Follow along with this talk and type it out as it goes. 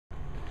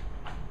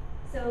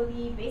So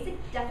the basic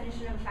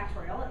definition of a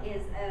factorial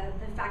is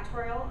the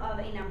factorial of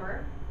a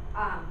number,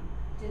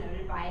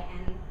 denoted by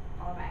n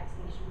followed by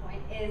exclamation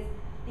point, is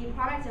the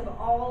product of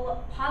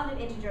all positive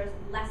integers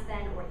less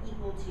than or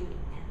equal to n.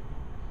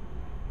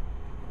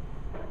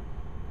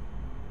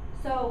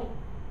 So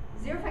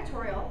 0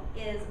 factorial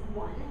is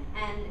 1,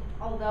 and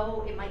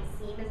although it might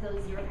seem as though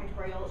 0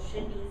 factorial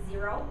should be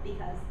 0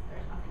 because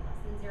there's nothing less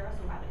than 0,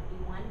 so why would it be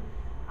 1?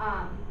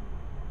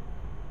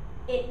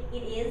 It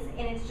is,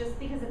 and it's just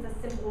because it's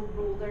a simple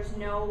rule. There's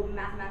no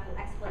mathematical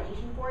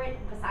explanation for it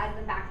besides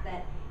the fact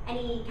that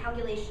any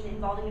calculation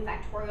involving a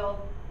factorial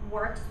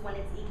works when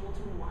it's equal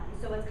to 1.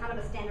 So it's kind of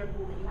a standard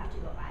rule that you have to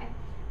go by.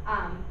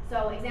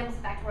 So examples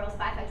of factorials: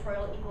 5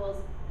 factorial equals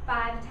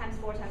 5 times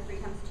 4 times 3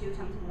 times 2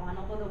 times 1,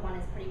 although the 1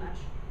 is pretty much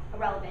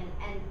irrelevant,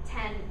 and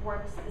 10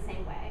 works the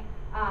same way.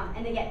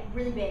 And they get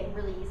really big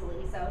really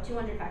easily. So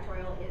 200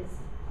 factorial is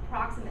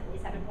approximately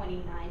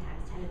 7.89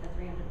 times 10 to the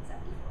 374th.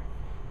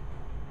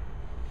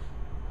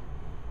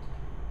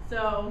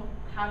 So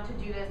how to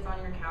do this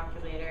on your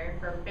calculator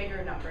for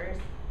bigger numbers.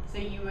 So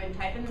you would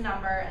type in the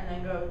number and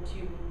then go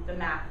to the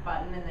math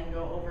button and then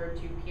go over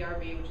to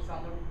PRB, which is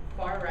on the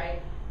far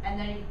right. And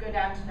then you could go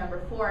down to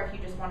number 4 if you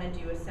just want to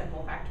do a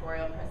simple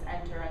factorial, press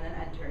enter and then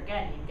enter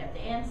again, you get the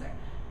answer.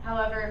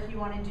 However, if you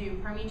want to do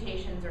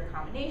permutations or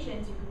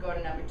combinations, you could go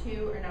to number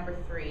 2 or number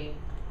 3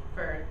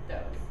 for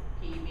those.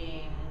 P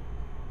being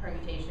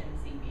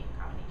permutations, C being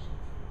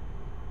combinations.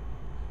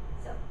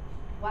 So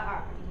what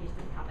are permutations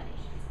and combinations?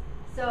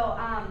 So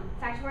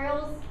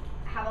factorials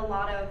have a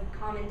lot of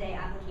common day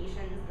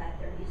applications that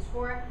they're used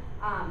for,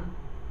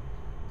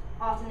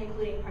 often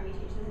including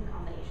permutations and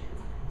combinations.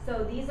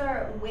 So these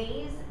are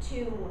ways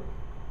to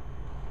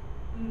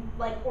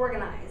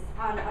organize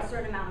on a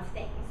certain amount of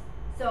things.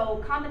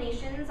 So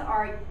combinations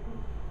are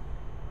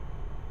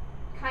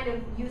kind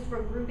of used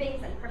for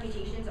groupings, and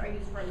permutations are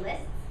used for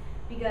lists,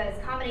 because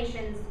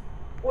combinations,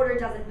 order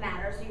doesn't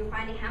matter, so you're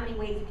finding how many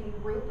ways you can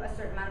group a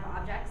certain amount of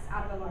objects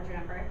out of a larger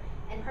number.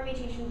 And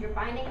permutations, you're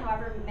finding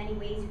however many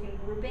ways you can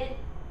group it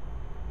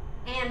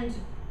and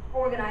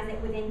organize it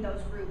within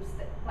those groups.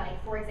 That,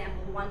 like, for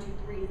example, 1, 2,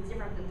 3 is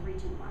different than 3, 2,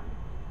 1.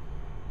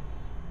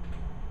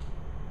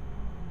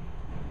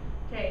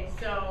 Okay,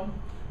 so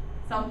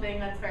something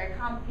that's very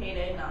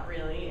complicated, not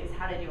really, is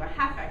how to do a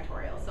half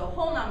factorial. So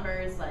whole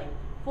numbers, like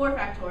 4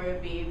 factorial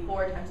would be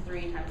 4 times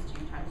 3 times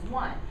 2 times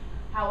 1.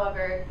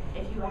 However,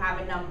 if you have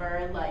a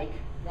number like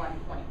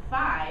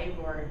 1.5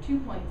 or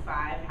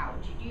 2.5, how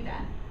would you do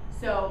that?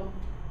 So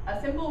a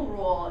simple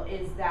rule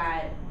is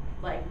that,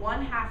 like,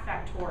 1/2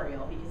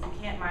 factorial, because you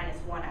can't minus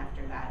 1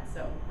 after that,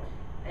 so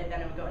and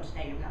then it would go into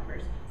negative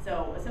numbers.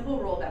 So a simple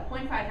rule that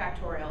 0.5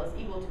 factorial is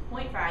equal to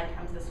 0.5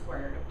 times the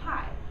square root of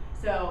pi.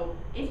 So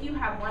if you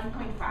have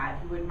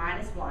 1.5, you would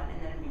minus 1,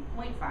 and then it would be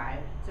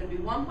 0.5. So it would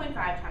be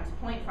 1.5 times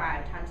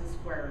 0.5 times the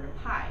square root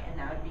of pi, and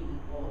that would be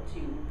equal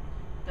to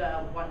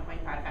the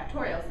 1.5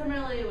 factorial.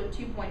 Similarly, with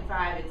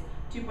 2.5, it's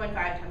 2.5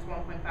 times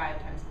 1.5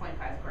 times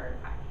 0.5 square root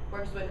of pi.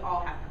 Works with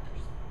all half numbers.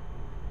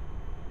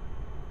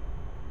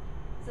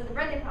 So the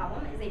birthday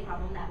problem is a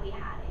problem that we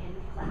had in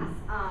class.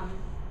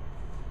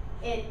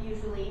 It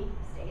usually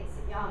states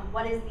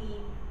what is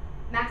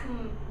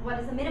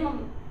the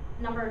minimum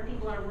number of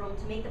people in a room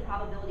to make the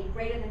probability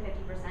greater than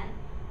 50%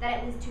 that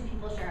at least 2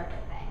 people share a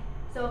birthday.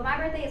 So if my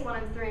birthday is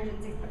one of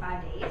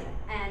 365 days,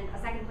 and a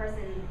second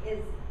person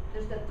is,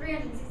 there's the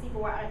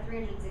 364 out of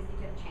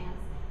 365th chance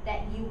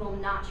that you will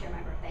not share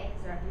my birthday,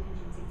 because there are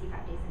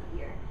 365 days in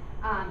a year.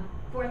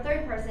 For a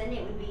third person,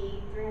 it would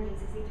be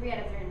 363 out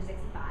of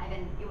 365,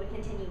 and it would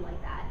continue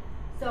like that.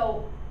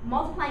 So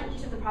multiplying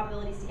each of the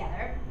probabilities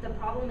together, the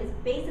problem is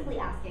basically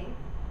asking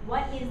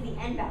what is the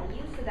n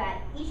value, so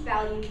that each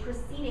value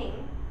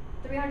preceding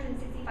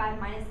 365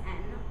 minus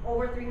n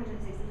over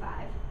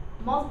 365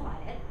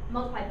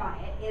 multiplied by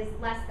it is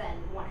less than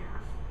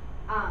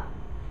 1/2.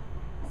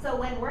 So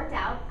when worked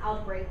out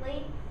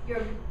algebraically,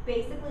 you're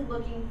basically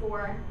looking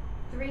for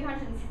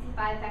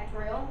 365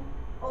 factorial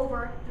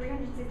over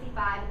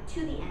 365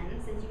 to the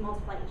n, since you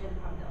multiply each of the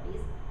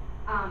probabilities,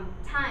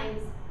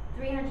 times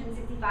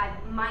 365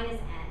 minus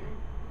n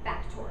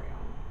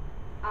factorial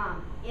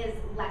is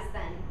less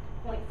than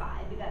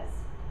 0.5, because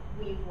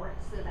we've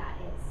worked so that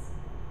it's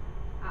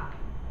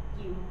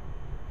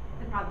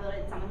the probability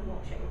that someone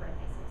won't share your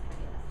birthday, so it's going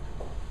to be less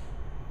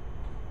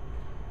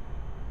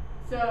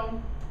than.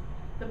 So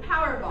the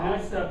Powerball. Can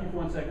I stop you for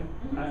 1 second?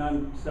 Mm-hmm.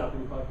 I'm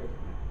stopping the clock here.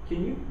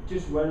 Can you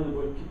just run on the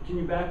board? Can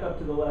you back up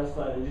to the last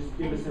slide and just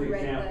give us an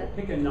example?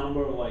 Pick a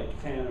number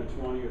like 10 or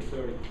 20 or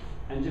 30,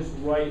 and just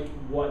write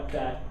what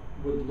that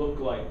would look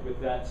like with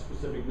that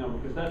specific number.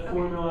 Because that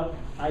formula,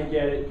 I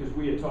get it because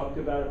we had talked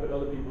about it, but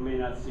other people may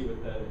not see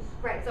what that is.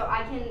 Right, so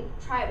I can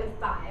try it with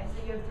 5.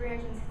 So you have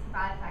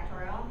 365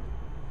 factorial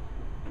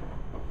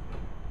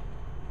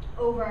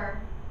over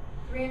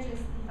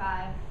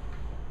 365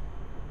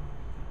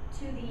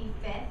 to the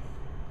 5th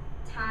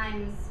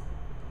times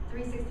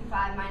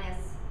 365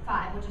 minus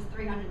 5, which is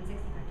 360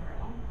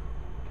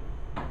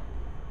 factorial.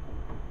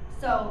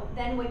 So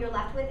then what you're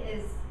left with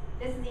is,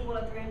 this is equal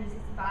to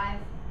 365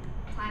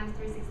 times times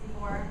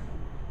 364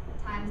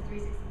 times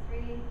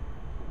 363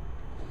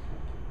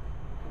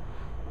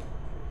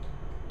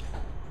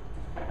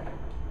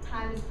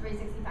 times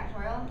 360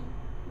 factorial.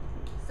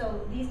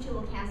 So these two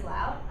will cancel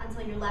out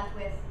until you're left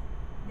with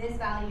this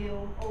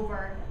value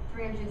over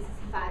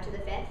 365 to the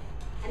fifth.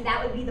 And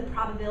that would be the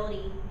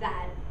probability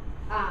that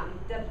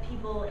the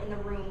people in the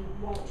room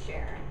won't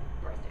share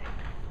birthday.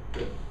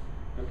 Good.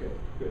 Okay,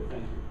 good,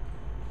 thank you.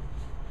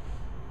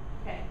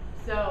 Okay,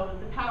 so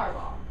the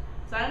Powerball.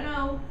 So I don't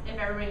know if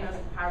everybody knows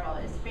what the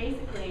Powerball is.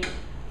 Basically,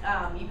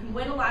 you can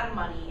win a lot of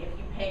money if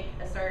you pick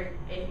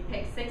if you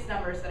pick 6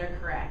 numbers that are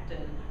correct.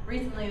 And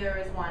recently there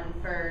was one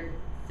for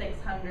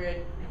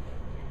 $600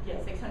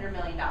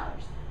 million,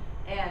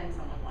 and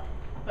someone won it.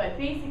 But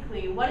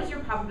basically, what is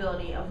your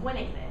probability of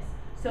winning this?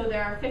 So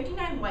there are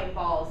 59 white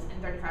balls and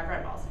 35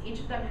 red balls. Each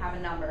of them have a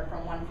number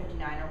from 1 to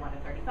 59 or 1 to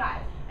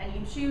 35. And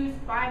you choose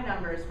 5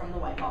 numbers from the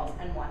white balls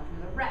and 1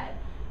 from the red.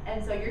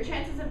 And so your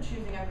chances of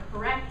choosing a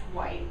correct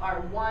white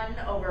are 1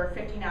 over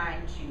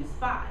 59, choose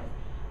 5.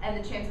 And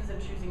the chances of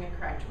choosing a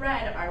correct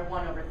red are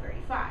 1 over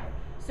 35.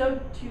 So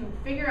to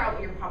figure out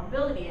what your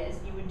probability is,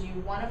 you would do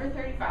 1 over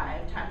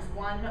 35 times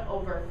 1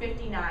 over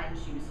 59,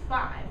 choose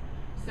 5.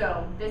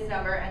 So this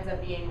number ends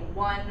up being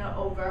 1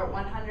 over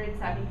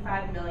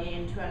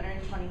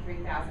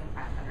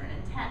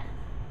 175,223,510.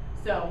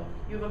 So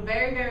you have a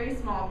very, very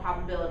small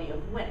probability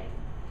of winning.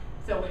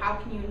 So how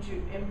can you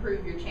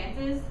improve your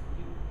chances? You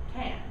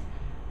can't.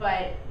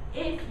 But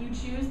if you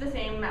choose the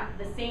same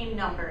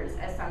numbers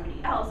as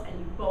somebody else and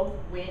you both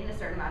win a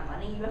certain amount of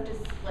money, you have to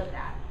split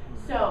that.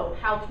 So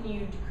how can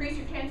you decrease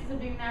your chances of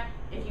doing that?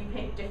 If you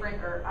pick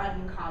different or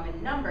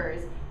uncommon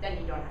numbers, then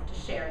you don't have to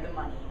share the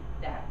money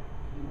that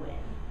you win.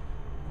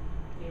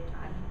 Do you have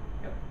time?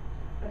 Yep.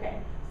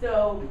 Okay,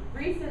 so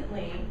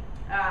recently,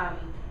 a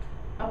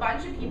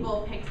bunch of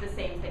people picked the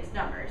same 6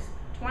 numbers: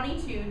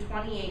 22,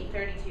 28,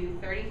 32,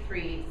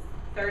 33,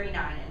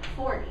 39, and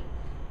 40.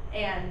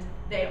 And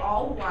they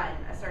all won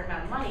a certain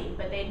amount of money,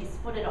 but they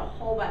split it a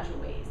whole bunch of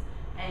ways.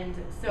 And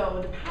so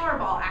the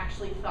Powerball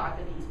actually thought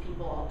that these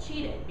people all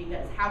cheated,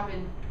 because how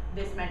could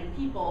this many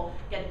people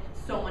get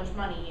so much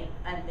money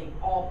and they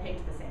all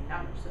picked the same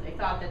number? So they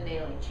thought that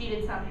they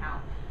cheated somehow.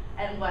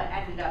 And what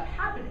ended up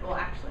happening, well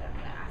actually I'm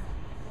gonna ask,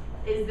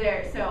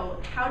 so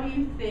how do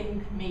you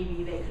think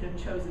maybe they could have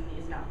chosen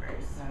these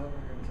numbers? I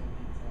overheard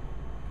something,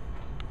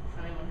 Does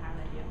anyone have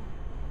an idea?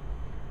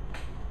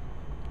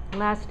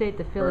 Last date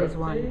the Phillies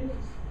won.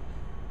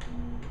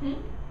 No.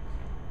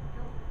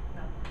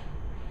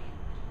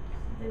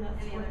 Something about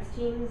Any sports others?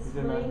 teams. Is it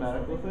a winning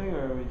mathematical something? thing, or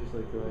are we just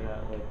throwing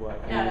out what?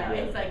 No,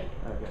 it's like,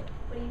 Okay.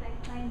 What do you think?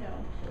 I know,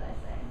 should I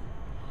say?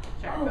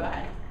 Sure, Oh. go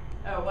ahead.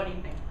 Oh, what do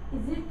you think?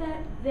 Is it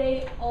that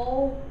they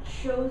all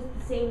chose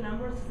the same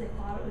numbers because they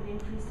thought it would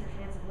increase their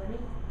chance of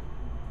winning?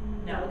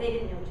 No. They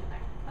didn't know each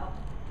other. Oh.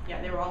 Yeah,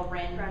 they were all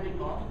random Random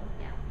people.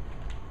 Yeah.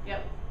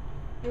 Yep.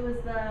 It was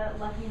the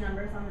lucky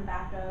numbers on the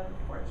back of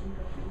fortune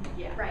cookie.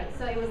 Yeah. Right,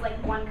 so it was like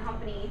one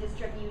company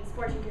distributes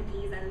fortune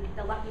cookies and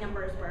the lucky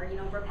numbers were,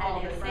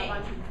 repetitive for a same.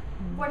 bunch of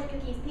fortune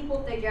cookies.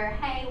 People figure,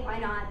 hey, why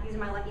not? These are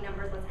my lucky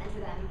numbers, let's enter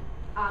them.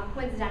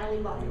 Coincidentally,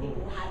 lots of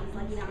people had these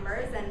lucky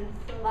numbers and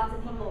lots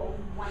of people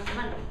won the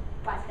money.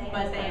 But they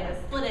But they had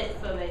to split it,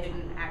 so they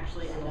didn't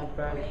actually end up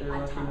Back winning to a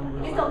lucky ton.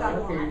 numbers. They still got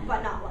Okay. one,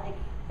 but not like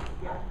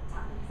Yeah. a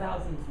ton.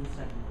 Thousands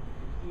instead.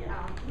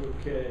 Yeah.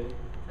 Okay,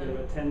 we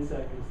have 10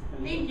 seconds.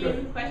 And Thank good.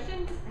 you.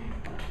 Questions?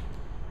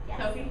 Yes.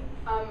 Sophie?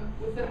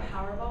 With the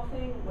Powerball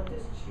thing, what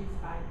does choose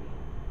 5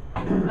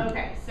 mean?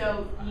 Okay,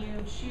 so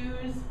you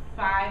choose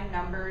 5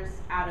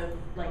 numbers out of,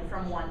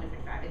 from 1 to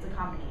 55. It's a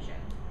combination.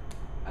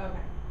 Okay.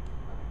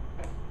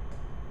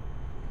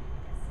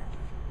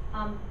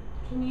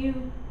 Can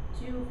you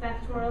do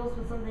factorials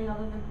with something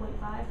other than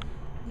 0.5?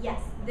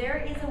 Yes, there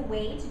is a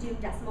way to do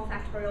decimal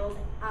factorials.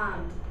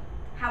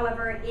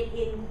 However, it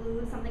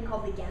includes something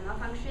called the gamma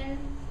function,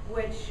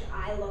 which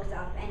I looked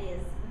up and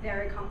is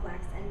very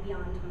complex and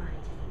beyond my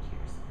teenage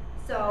years.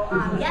 So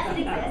yes,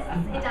 it exists.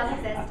 It does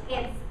exist.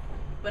 It's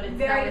But it's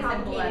very not as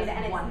simple complicated as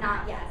and it's one not.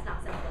 half. Yeah, it's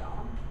not simple at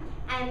all.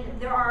 And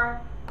there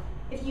are,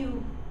 if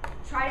you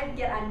try to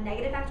get a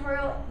negative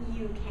factorial,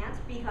 you can't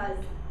because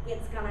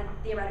it's gonna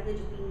theoretically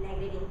just be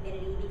negative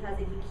infinity. Because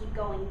if you keep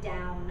going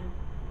down,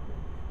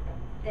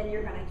 then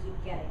you're gonna keep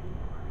getting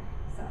more.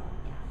 So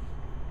yeah.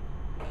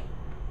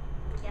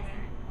 Yes.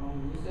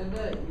 You said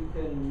that you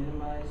can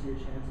minimize your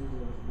chances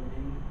of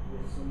winning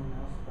with someone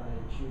else by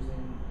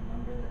choosing a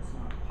number that's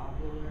not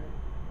popular.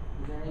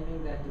 Is there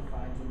anything that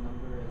defines a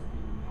number as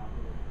being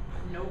popular?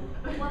 Nope.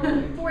 Well,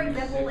 for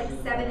example,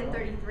 7 and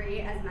 33,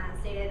 as Matt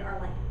stated,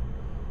 are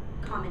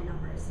common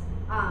numbers.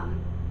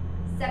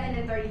 7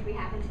 and 33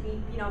 happen to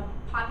be,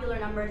 popular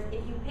numbers.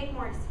 If you pick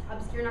more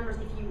obscure numbers,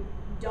 if you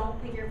don't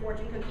pick your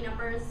fortune cookie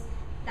numbers,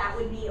 that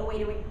would be a way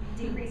to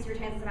decrease your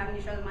chances of having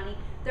to show the money.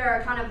 There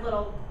are kind of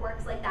little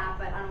quirks like that,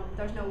 but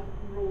there's no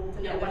rule to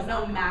know. Yeah, there's what's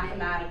no uncommon.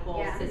 mathematical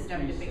Yeah.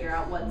 system to figure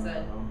out what's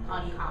an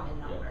uncommon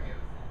number.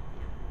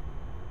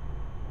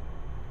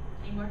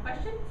 Any more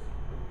questions?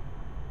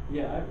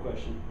 Yeah, I have a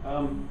question.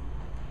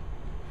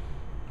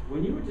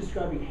 when you were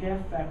describing half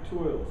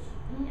factorials,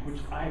 Yes. which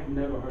I've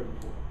never heard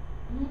before,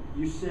 Mhm.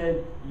 you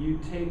said you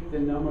take the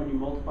number and you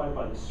multiply it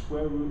by the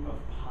square root of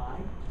pi?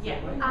 Is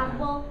that Yeah. right?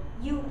 Well,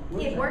 Where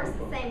does it that works come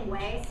the from? same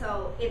way,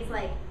 so it's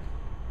like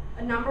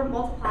a number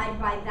multiplied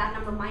by that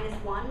number minus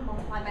 1,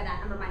 multiplied by that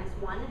number minus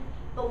 1.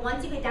 But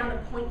once you get down to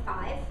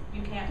 0.5,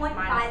 You can't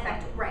 0.5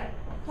 minus one. right,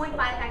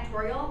 0.5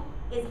 factorial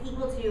is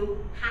equal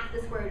to half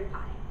the square root of pi,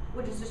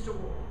 which is just a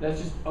rule.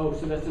 That's just, oh,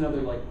 so that's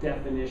another like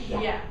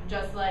definition. Yeah,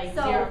 just like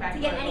So, 0 to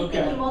factorial. get anything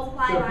Okay. you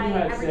multiply So if by you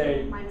had,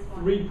 everything say, minus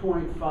 1.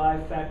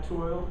 3.5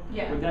 factorial,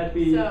 Yeah. would that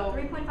be? So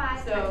 3.5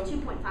 So- times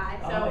 2.5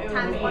 So it would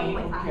times be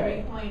 1.5.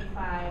 Okay.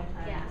 3.5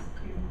 times Yeah.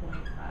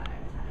 2.5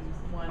 times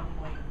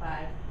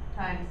 1.5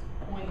 times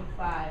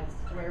 0.5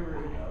 square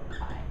root of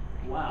pi.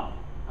 Wow,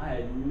 I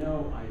had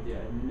no idea,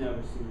 I'd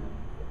never seen that.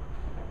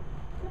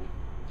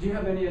 Do you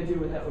have any idea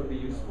what that would be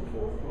useful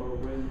for, or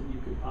when you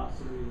could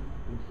possibly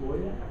employ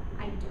that?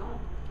 I don't.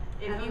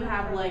 I If don't you know.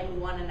 have like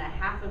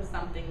 1.5 of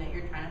something that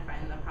you're trying to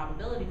find the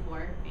probability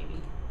for, maybe.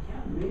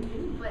 Yeah,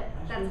 maybe. But I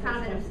that's suppose kind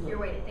of an that's obscure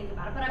way to think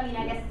about it. But I mean,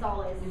 I guess it's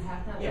always. You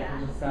have to have Yeah.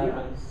 that.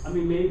 Yeah, I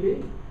mean,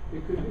 maybe,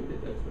 it could be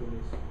that that's what it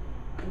is.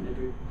 I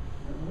never heard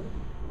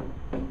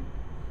of it.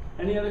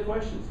 Any other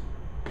questions?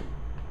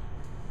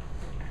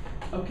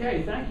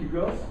 Okay, thank you,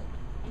 girls.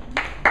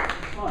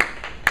 Fun.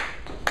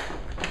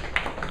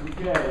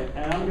 Okay,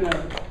 and I'm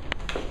gonna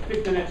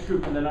pick the next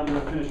group and then I'm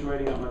gonna finish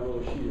writing out my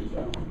little sheet as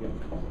well. The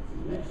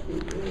next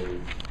group is,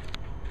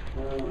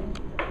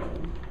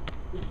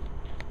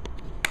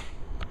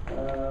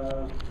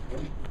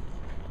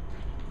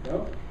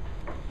 no,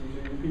 these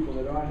are the people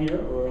that are here,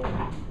 or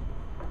I'm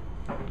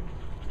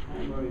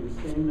writing the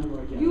same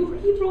number again. You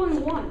keep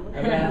rolling 1.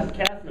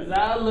 Catherine.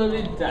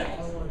 Downloaded dice.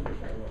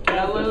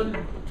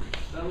 Downloaded.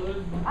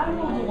 I don't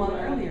know the one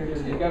earlier You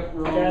too. got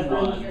wrong Catherine,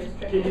 on.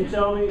 can you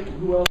tell me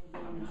who else is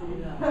on the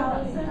team?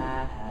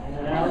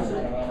 And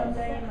Allison?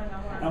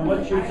 And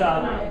what's your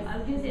topic?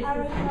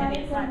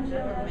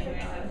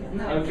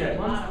 Okay.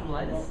 One's the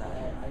lightest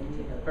side.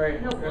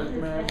 Right.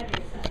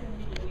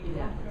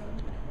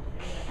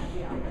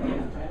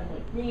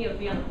 Then you'll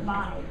be on the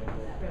bottom.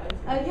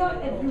 I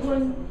got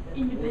everyone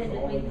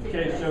independently.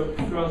 Okay, so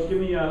girls, give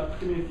me a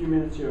few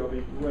minutes here. I'll be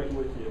right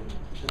with you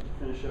to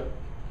finish up.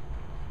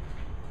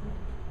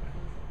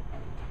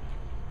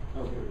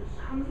 Oh, here it is.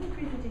 How many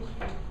presentations?